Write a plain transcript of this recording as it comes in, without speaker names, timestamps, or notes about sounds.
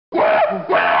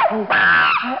Have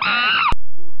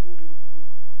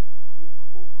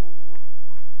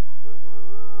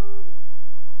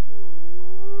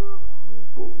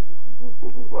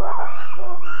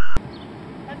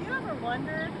you ever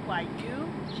wondered why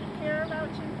you should care about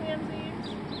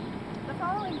chimpanzees? The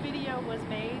following video was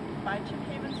made by Chimp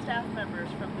Haven staff members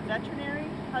from the veterinary,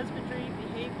 husbandry,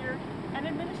 behavior, and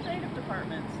administrative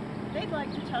departments. They'd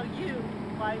like to tell you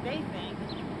why they think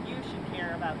you should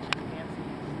care about chimpanzees.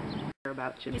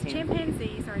 As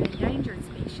chimpanzees are an endangered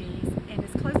species and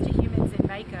as close to humans in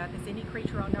makeup as any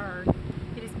creature on Earth,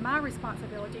 it is my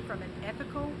responsibility from an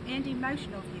ethical and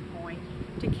emotional viewpoint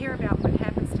to care about what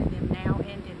happens to them now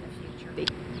and in the future.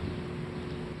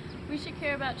 We should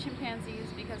care about chimpanzees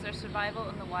because their survival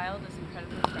in the wild is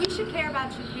incredibly tough. We should care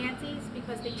about chimpanzees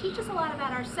because they teach us a lot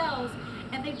about ourselves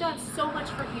and they've done so much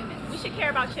for humans. We should care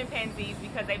about chimpanzees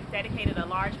because they've dedicated a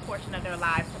large portion of their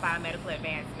lives to biomedical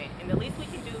advancement, and the least we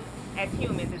can do as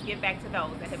humans is give back to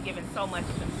those that have given so much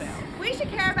of themselves. We should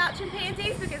care about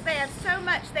chimpanzees because they have so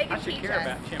much they can teach us. I should care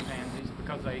about chimpanzees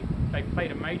because they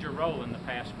played a major role in the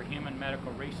past for human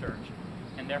medical research,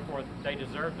 and therefore they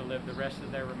deserve to live the rest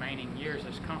of their remaining years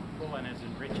as comfortable and as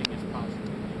enriching as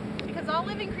possible. Because all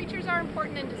living creatures are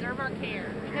important and deserve our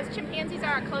care. Because chimpanzees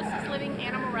are our closest living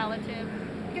animal relative.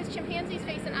 Because chimpanzees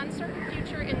face an uncertain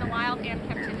future in the wild and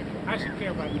captivity. I should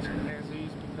care about the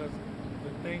chimpanzees because of the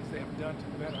things they have done to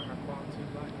better our quality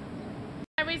of life.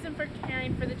 My reason for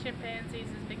caring for the chimpanzees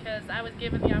is because I was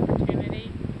given the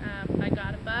opportunity by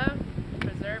God above to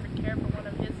preserve and care for one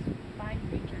of his fine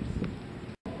creatures.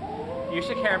 You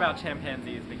should care about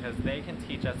chimpanzees because they can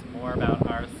teach us more about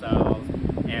ourselves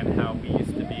and how we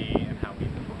used to be and how we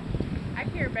belong. I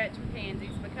care about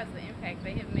chimpanzees because of the impact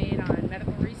they have made on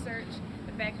medical research,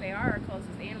 the fact they are our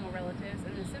closest animal relatives,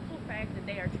 and the simple fact that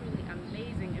they are truly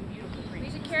amazing and beautiful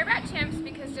creatures. We should care about chimps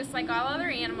because just like all other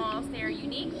animals, they are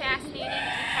unique, fascinating,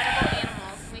 incredible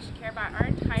animals. We should care about our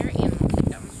entire animal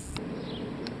kingdom.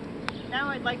 Now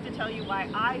I'd like to tell you why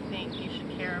I think you should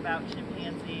care about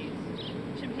chimpanzees.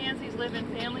 Chimpanzees live in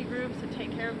family groups that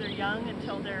take care of their young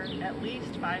until they're at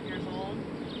least 5 years old.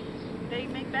 They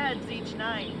make beds each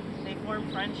night. They form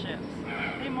friendships.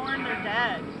 They mourn their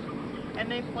dead. And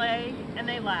they play and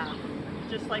they laugh,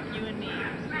 just like you and me.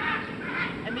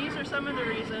 And these are some of the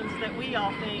reasons that we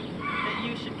all think that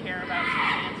you should care about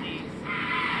chimpanzees.